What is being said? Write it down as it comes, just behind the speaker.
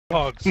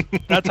hogs.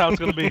 That's how it's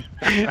gonna be.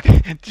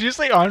 Did you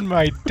say on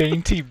my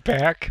dainty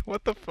back?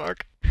 What the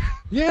fuck?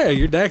 Yeah,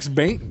 your deck's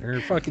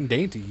fucking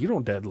dainty. You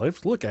don't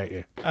deadlift. Look at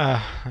you.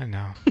 I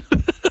know.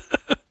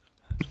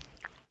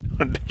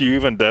 Do you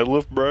even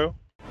deadlift, bro?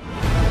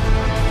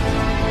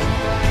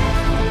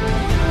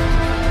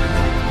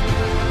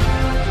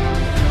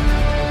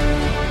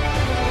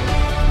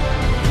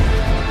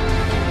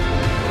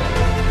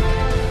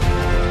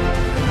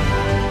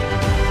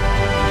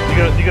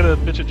 You gotta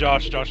bitch at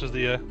Josh. Josh is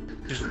the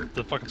he's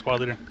the fucking squad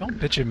leader. Don't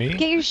bitch at me.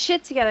 Get your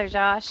shit together,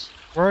 Josh.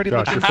 We're already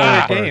Josh, looking you're for falling a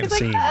apart game. at the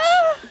seams.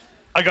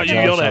 I got you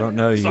Josh, yelled at. I don't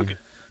know Suck you, it.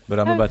 but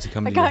I'm about to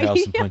come into your got house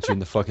you and punch you in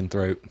the fucking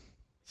throat.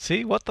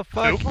 See, what the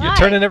fuck? Who? You're Why?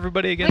 turning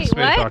everybody against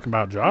Wait, me. what? Talking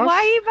about Josh? Why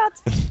are you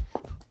about to...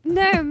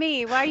 No,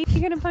 me. Why are you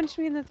gonna punch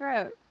me in the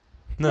throat?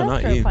 No, That's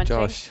not throat you, punching.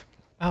 Josh.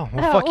 Oh,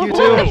 well, Oh, fuck you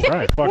what? too.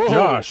 Right, fuck Whoa.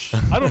 Josh.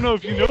 I don't know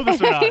if you know this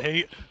or not,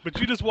 Hate, but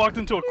you just walked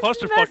into a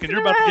clusterfuck and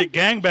you're about to get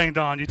gangbanged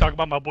on. You talk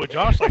about my boy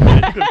Josh like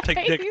that, you're gonna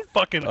take dick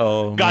fucking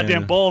Oh,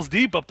 goddamn man. balls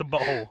deep up the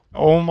butthole.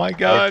 Oh my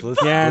god.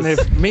 Yeah, and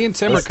if me and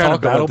Tim are let's kind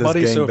of talk about battle this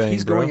buddies, so if gangbang,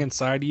 he's bro. going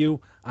inside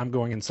you, I'm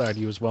going inside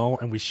you as well,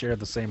 and we share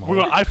the same We're hole.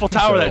 gonna Eiffel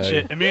Tower that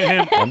Sorry. shit, and me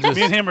and I'm just,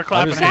 him are I'm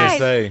clapping just gonna hands.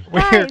 say,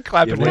 We're Guys,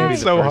 clapping it wouldn't be hands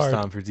the so first hard.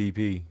 time for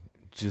DP.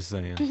 Just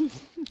saying.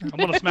 I'm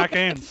gonna smack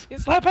hands.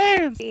 Slap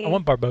hands. I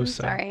want I'm Barbosa.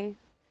 sorry.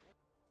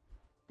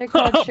 They're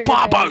called sugar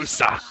Barbosa.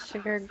 gliders.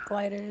 Sugar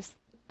gliders.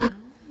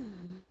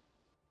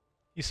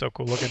 He's so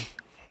cool looking.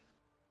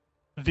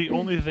 The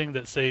only thing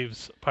that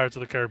saves Pirates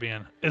of the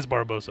Caribbean is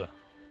Barbosa.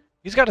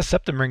 He's got a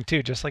septum ring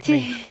too, just like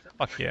me.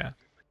 Fuck yeah.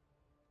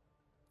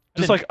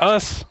 Just like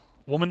us,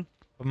 woman.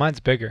 But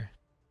mine's bigger.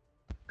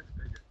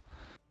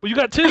 Well, you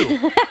got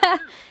two.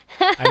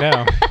 I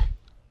know.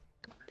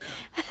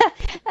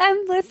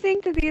 I'm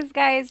listening to these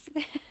guys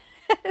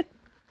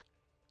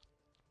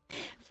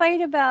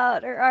fight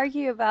about or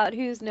argue about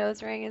whose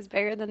nose ring is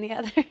bigger than the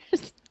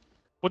others.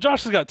 Well,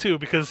 Josh has got two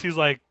because he's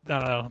like, I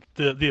don't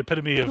know, the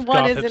epitome of One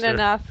goth isn't hipster.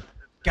 enough.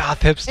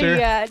 Goth hipster.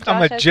 Yeah,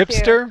 I'm a Josh has two.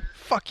 gypster.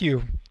 Fuck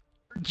you.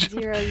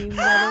 Zero, you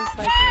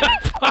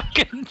motherfucker.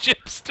 Fucking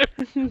gypster.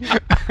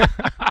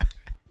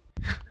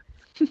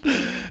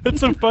 That's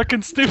so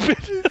fucking stupid.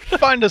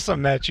 Find us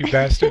some match, you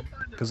bastard.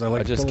 Because I I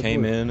like just color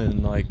came blue. in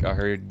and like I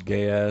heard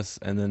gay ass,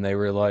 and then they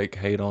were like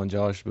hate on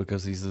Josh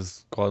because he's the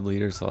squad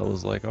leader. So I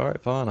was like, all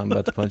right, fine, I'm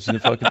about to punch you in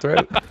the fucking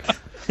throat.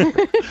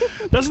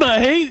 That's not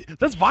hate.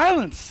 That's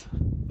violence.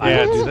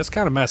 Yeah, dude, that's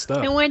kind of messed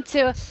up. It went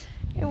to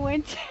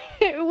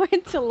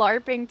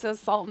LARPing to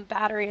assault and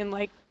battery in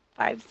like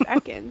 5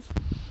 seconds.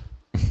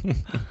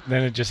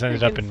 Then it just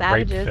ended up Freaking in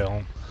savages.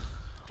 Rapeville.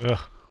 Ugh.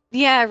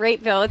 Yeah,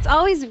 Rapeville. It's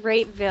always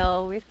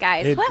Rapeville with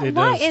guys. It Why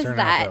does is turn out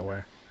that? that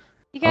way.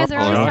 You guys are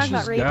always Josh talking about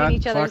has raping got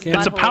each other's fucking-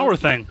 It's a buttholes. power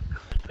thing.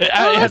 It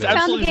Well, has let's found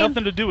absolutely the game.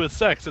 nothing to do with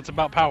sex. It's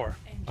about power.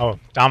 Oh,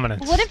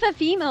 dominance. What if a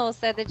female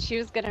said that she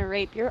was gonna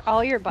rape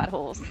all your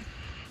buttholes?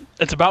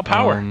 It's about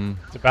power.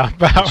 It's about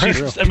power.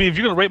 Jesus, I mean, if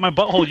you're gonna rape my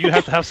butthole, you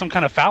have to have some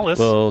kind of phallus.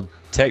 Well,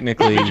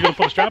 technically, You're gonna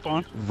put a strap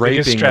on. raping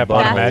a strap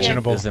on butthole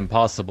imaginable. is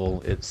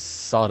impossible. It's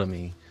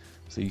sodomy,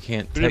 so you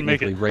can't We didn't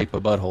make technically it. rape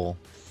a butthole.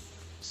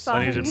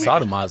 I need to You make-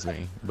 sodomize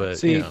me, but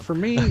See, you know. for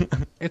me,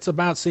 it's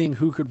about seeing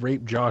who could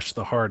rape Josh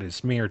the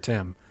hardest, me or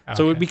Tim.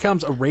 So Okay. it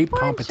becomes a rape Poor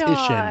competition.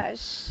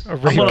 Josh. A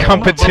rape gonna-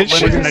 competition.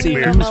 I'm We're gonna gonna see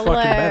Leave who's him fucking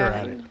better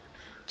at it. alone.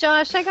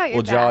 Josh, I got your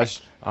Well, back.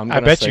 Josh, I'm I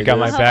gonna bet say you got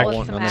my this, back I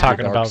want none of talking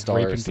the dark about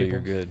stars, raping so you're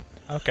people. good.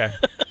 Okay.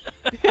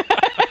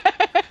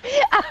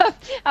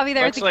 I'll be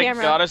there Looks with the like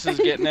camera. Goddess is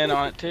getting in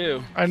on it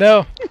too. I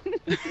know.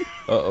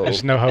 Uh-oh.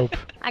 There's no hope.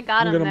 I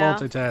got I'm him gonna now.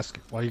 multitask.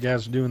 While you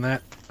guys are doing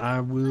that, I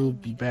will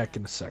be back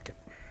in a second.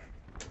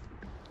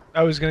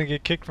 I was gonna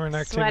get kicked for an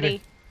activity.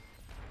 Sweaty.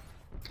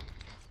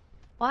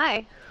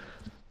 Why?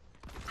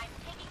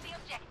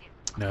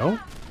 No,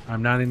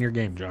 I'm not in your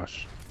game,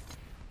 Josh.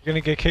 You're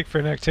gonna get kicked for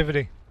an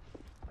activity.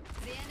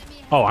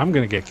 Oh, I'm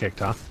gonna get kicked,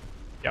 huh?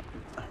 Yep.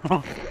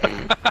 I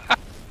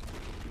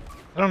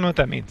don't know what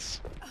that means.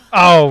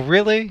 Oh,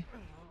 really?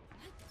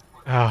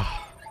 Oh.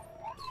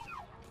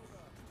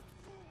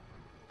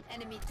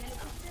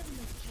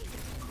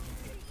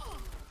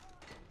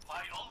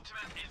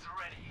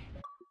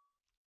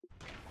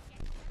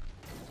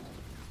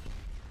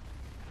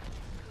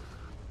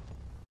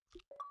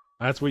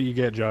 That's what you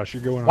get, Josh.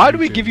 You're going on Why do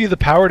we YouTube. give you the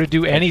power to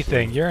do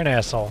anything? You're an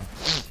asshole.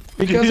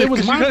 Because it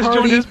was you my guys party.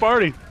 joined his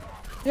party.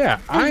 Yeah,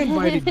 I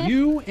invited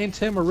you and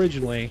Tim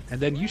originally,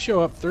 and then you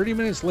show up 30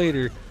 minutes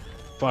later,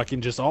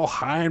 fucking just all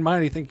high and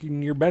mighty,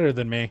 thinking you're better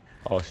than me.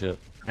 Oh shit.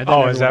 And then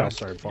Oh, is everyone that? else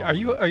started following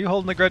Are you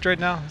holding the grudge right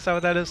now? Is that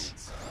what that is?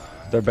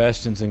 They're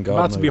bastions in God. I'm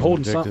about to be mode,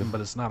 holding objective. something,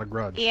 but it's not a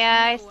grudge.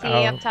 Yeah, I see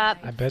Oh, up top.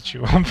 I bet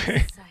you won't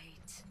be.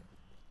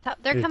 Top.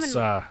 They're coming. It's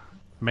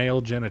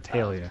male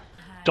genitalia.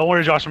 Don't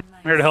worry, Josh. I'm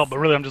here to help, but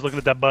really, I'm just looking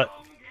at that butt.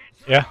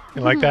 Yeah,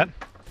 you like that?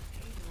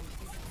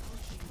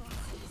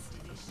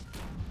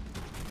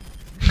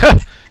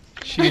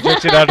 She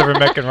ejected out of her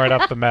mech and right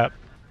off the map.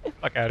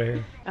 Fuck out of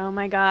here. Oh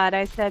my god,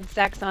 I said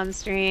sex on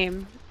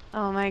stream.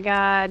 Oh my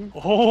god.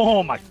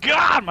 Oh my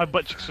god, my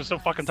butt cheeks are so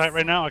fucking tight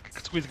right now. I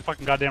could squeeze a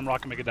fucking goddamn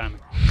rock and make a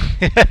diamond.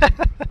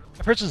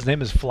 The person's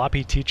name is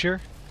Floppy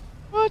Teacher.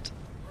 What?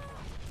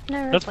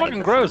 Never That's played fucking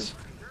this gross.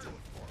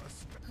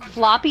 one.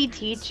 Floppy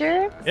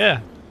teacher? Yeah.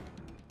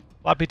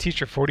 Floppy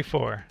teacher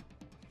 44.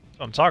 That's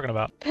what I'm talking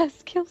about.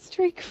 Best kill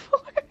streak 4.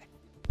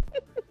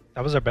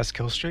 That was our best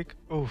kill streak?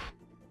 Oof.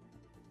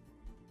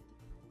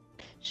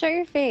 Shut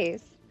your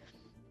face.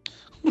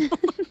 You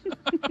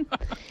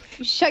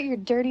shut your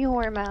dirty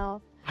whore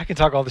mouth. I can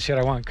talk all the shit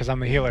I want because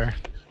I'm a healer.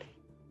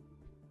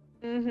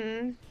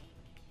 Mm-hmm.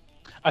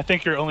 I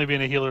think you're only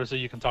being a healer so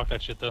you can talk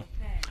that shit though.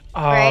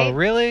 Oh, Right?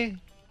 really?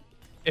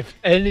 If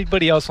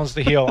anybody else wants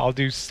to heal, I'll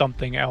do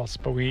something else,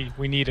 but we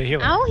need a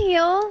healer. I'll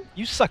heal.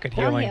 You suck at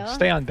I'll healing. heal.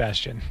 Stay on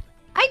Bastion.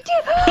 I do.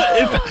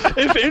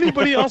 If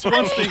anybody else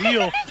wants to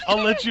heal,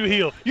 I'll let you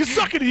heal. You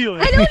suck at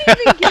healing. I don't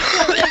even get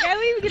to, like, I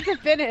don't even get to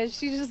finish.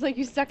 She's just like,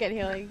 you suck at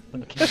healing.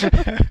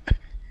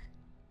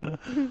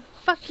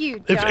 Fuck you,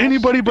 Josh. If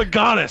anybody but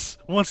Goddess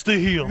wants to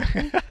heal.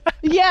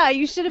 Yeah,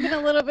 you should have been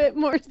a little bit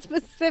more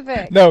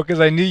specific. No, because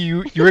I knew you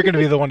were going to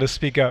be the one to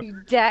speak up. You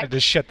I deck.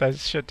 just shut that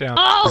shit down.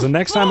 Oh! The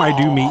next time I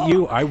do meet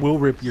you, I will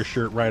rip your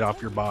shirt right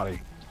off your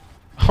body.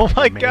 Oh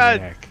my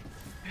god. Maniac.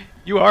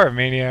 You are a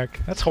maniac.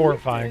 That's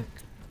horrifying.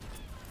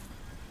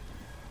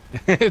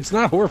 It's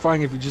not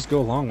horrifying if you just go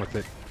along with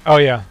it. Oh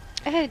yeah.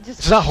 Just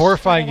It's not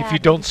horrifying shut if you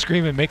up. don't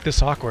scream and make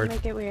this awkward.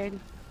 Make it weird.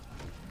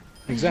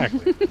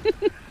 Exactly.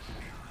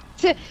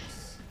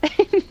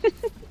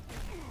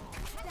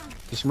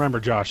 Just remember,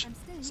 Josh,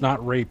 it's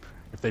not rape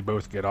if they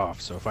both get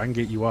off. So if I can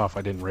get you off,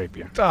 I didn't rape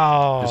you.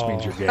 Oh. This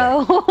means you're gay.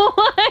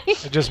 Oh.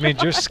 It just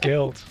means you're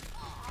skilled.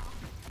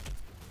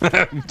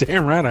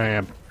 Damn right I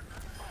am.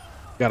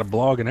 Got a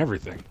blog and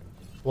everything.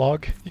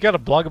 Blog? You got a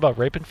blog about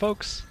raping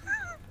folks?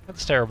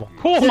 That's terrible.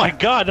 Oh my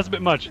god, that's a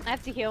bit much. I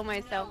have to heal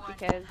myself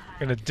because I'm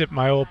gonna dip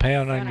my old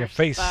pan on Donor your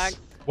face. sucks.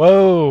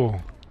 Whoa.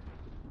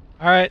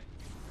 Alright.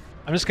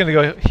 I'm just gonna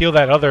go heal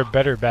that other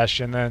better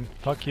Bastion then.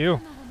 Fuck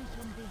you.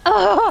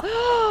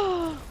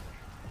 Oh.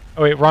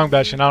 Oh wait, wrong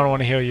Bastion. I don't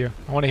want to heal you.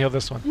 I want to heal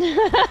this one. No,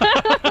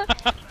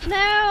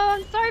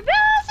 I'm sorry, but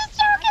I was just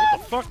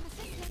joking. Fuck.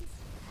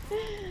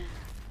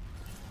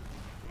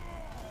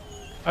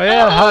 Oh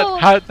yeah,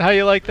 Oh. how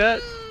you like that?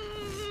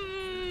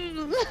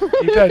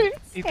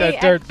 Eat that Hey,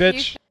 dirt,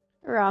 excuse-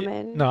 bitch.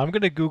 Ramen. No, I'm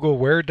gonna Google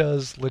where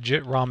does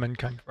legit ramen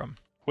come from.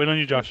 Wait on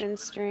you, Josh, In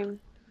stream.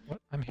 What?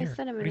 I'm here.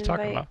 sent him What are an you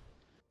talking invite. about?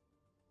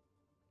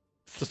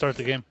 to start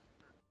the game.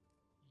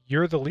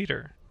 You're the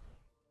leader.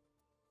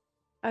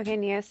 Okay,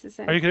 Nias is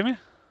in. Are you kidding me?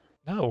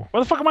 No. Why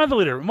the fuck am I the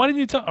leader? Why didn't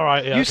you tell? All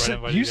right, yeah. you that's right, I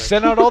invited you guys.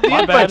 sent out all the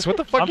My bad. invites. What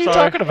the fuck I'm are you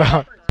sorry. talking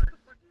about?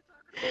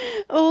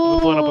 Oh.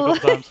 We've blown up a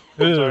couple times.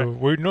 I'm sorry.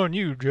 Waiting on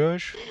you,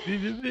 Josh.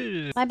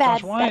 My bad.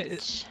 Josh, why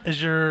bitch.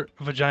 is your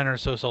vagina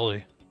so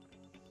salty?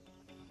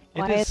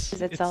 Why is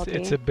it salty?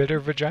 It's a bitter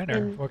vagina.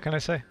 Mm. What can I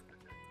say?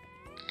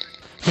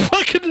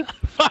 Fucking.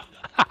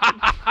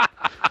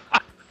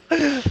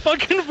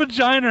 Fucking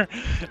vagina.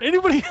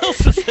 Anybody else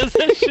that says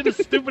that shit is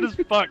stupid as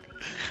fuck.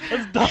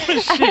 That's dumb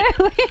as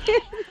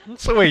shit.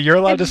 So wait, you're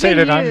allowed to It's say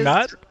been that I'm used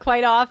not?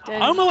 quite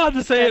often. I'm allowed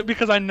to say it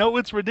because I know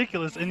it's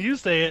ridiculous, and you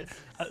say it.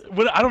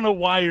 I don't know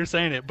why you're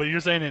saying it, but you're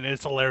saying it, and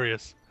it's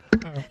hilarious.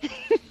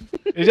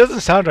 It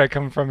doesn't sound right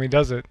coming from me,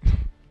 does it?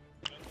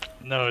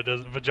 No, it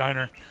doesn't.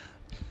 Vagina.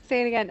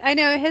 Say it again. I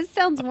know his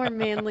sounds more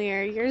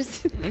manlier.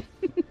 Yours.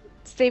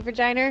 Say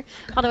vagina.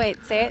 Hold on, wait.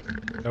 Say it.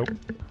 Nope.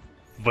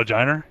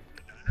 Vagina.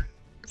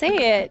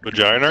 Say it.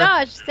 Vagina?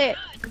 Josh, say it.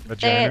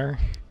 Vagina.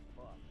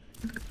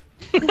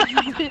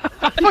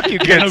 Fuck you, You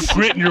got no kids.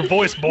 grit in your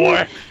voice,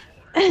 boy.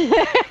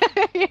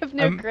 You have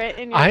no grit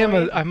in your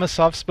voice. I'm a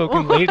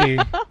soft-spoken lady.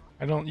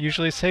 I don't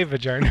usually say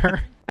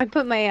vagina. I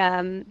put my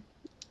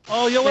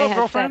Oh, yo, what my up,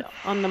 girlfriend?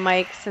 headset on the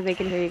mic so they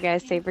can hear you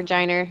guys say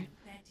vagina.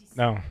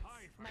 No.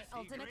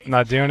 I'm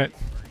not doing it.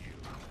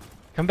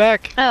 Come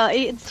back. Oh,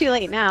 it's too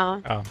late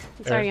now. Oh.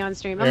 It's already on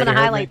stream. they I'm gonna already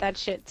heard highlight me. that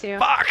shit too.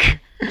 Fuck!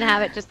 And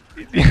have it just.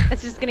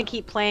 It's just gonna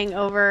keep playing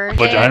over.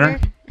 Vagina?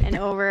 And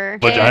over.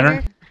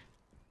 Vagina?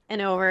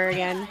 And over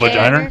again.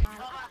 Vagina?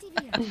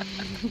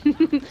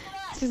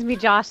 It's just me,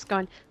 Josh,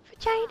 going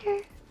vagina.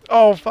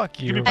 Oh, fuck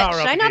you. Give me power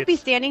Should out I the not be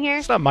gates. standing here?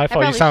 It's not my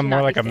fault. You probably sound should more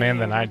not like be a man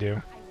standing than I here.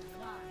 do.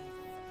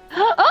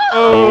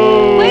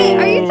 Oh! Wait,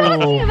 are you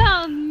talking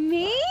about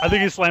me? I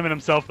think he's slamming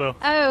himself, though.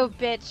 Oh,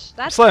 bitch.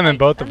 That's Slamming fight-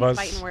 both of that's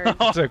us. fighting words.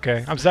 It's okay.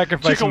 I'm Chica,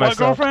 sacrificing what,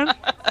 myself. girlfriend?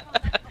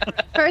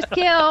 First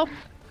kill.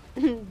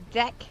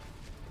 Deck.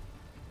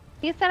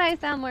 He said I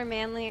sound more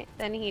manly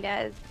than he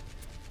does.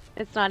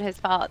 It's not his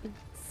fault.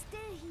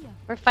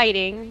 We're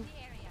fighting.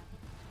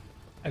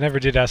 I never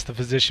did ask the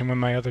physician when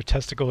my other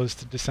testicle is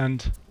to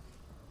descend.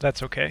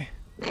 That's okay.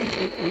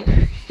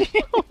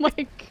 Oh my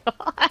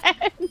god.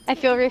 I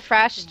feel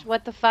refreshed.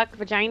 What the fuck,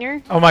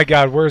 vagina? Oh my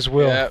god, where's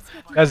Will? Yep.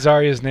 That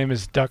Zarya's name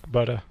is Duck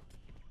Butter.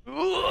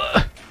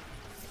 Ugh.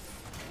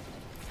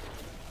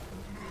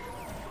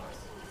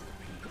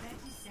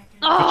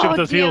 Oh, chip damn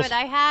those heels. it.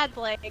 I had,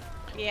 like,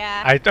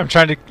 yeah. I'm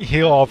trying to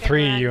heal all Good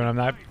three of run. you, and I'm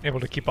not able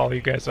to keep all of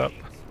you guys up.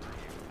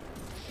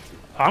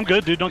 I'm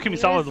good, dude. Don't keep me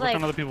He solid. was Look on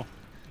like- other people.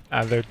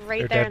 They're Right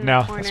there dead in the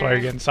now. That's why corner.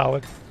 you're getting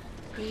solid.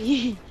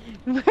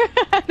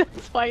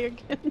 That's why you're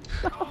getting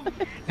solid.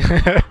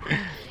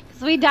 'Cause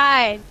We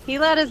died. He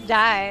let us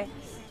die.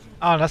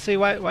 Oh, now see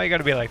why you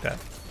gotta be like that?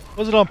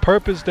 Was it on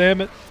purpose?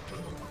 Damn it!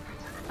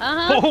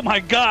 Uh-huh. Oh my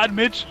God,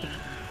 Mitch!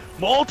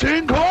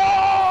 Molten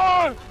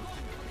core!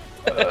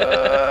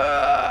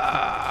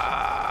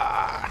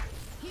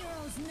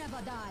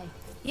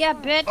 Yeah,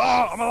 bitch.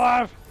 Oh, I'm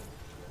alive!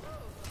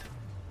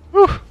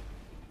 Whew.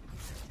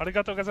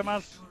 Arigato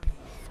gozaimasu.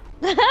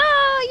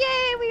 Oh,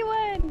 yay, we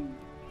won.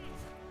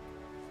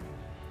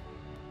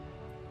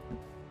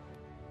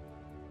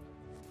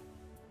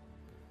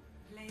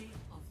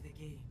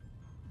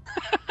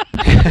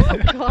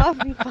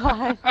 Coffee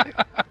pot.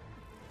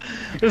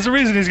 There's a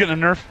reason he's getting a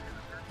nerf.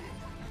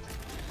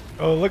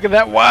 Oh, look at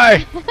that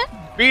Y!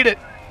 Beat it!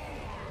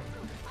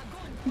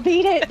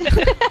 Beat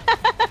it.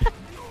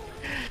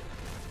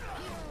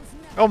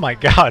 Oh my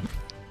God!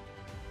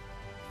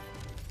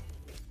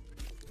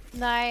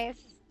 Nice.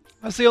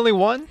 That's the only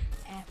one?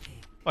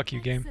 Fuck you,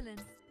 game.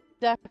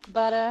 Duck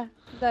butter.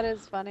 That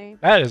is funny.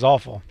 That is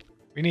awful.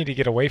 We need to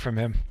get away from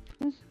him.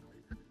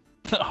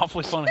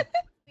 Awfully funny.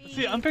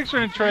 See, I'm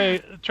picturing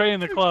Trey in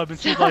the club, and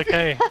she's like,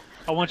 "Hey,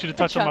 I want you to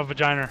touch on my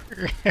vagina,"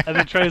 and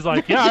then Trey's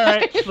like, "Yeah, all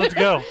right, let's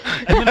go."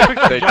 And then I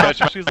picture They Josh,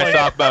 touch and she's my like,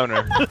 soft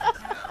boner.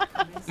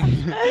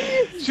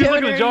 she's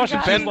looking at Josh,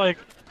 and she's like,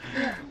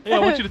 "Yeah, I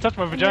want you to touch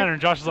my vagina,"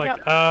 and Josh is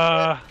like,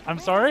 I'm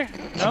sorry."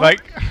 No?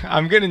 Like,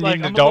 I'm gonna need Like,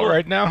 an I'm a adult little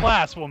right now.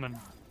 Class woman.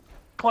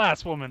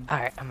 Class woman.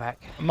 Alright, I'm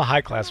back. I'm a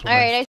high class woman. All right,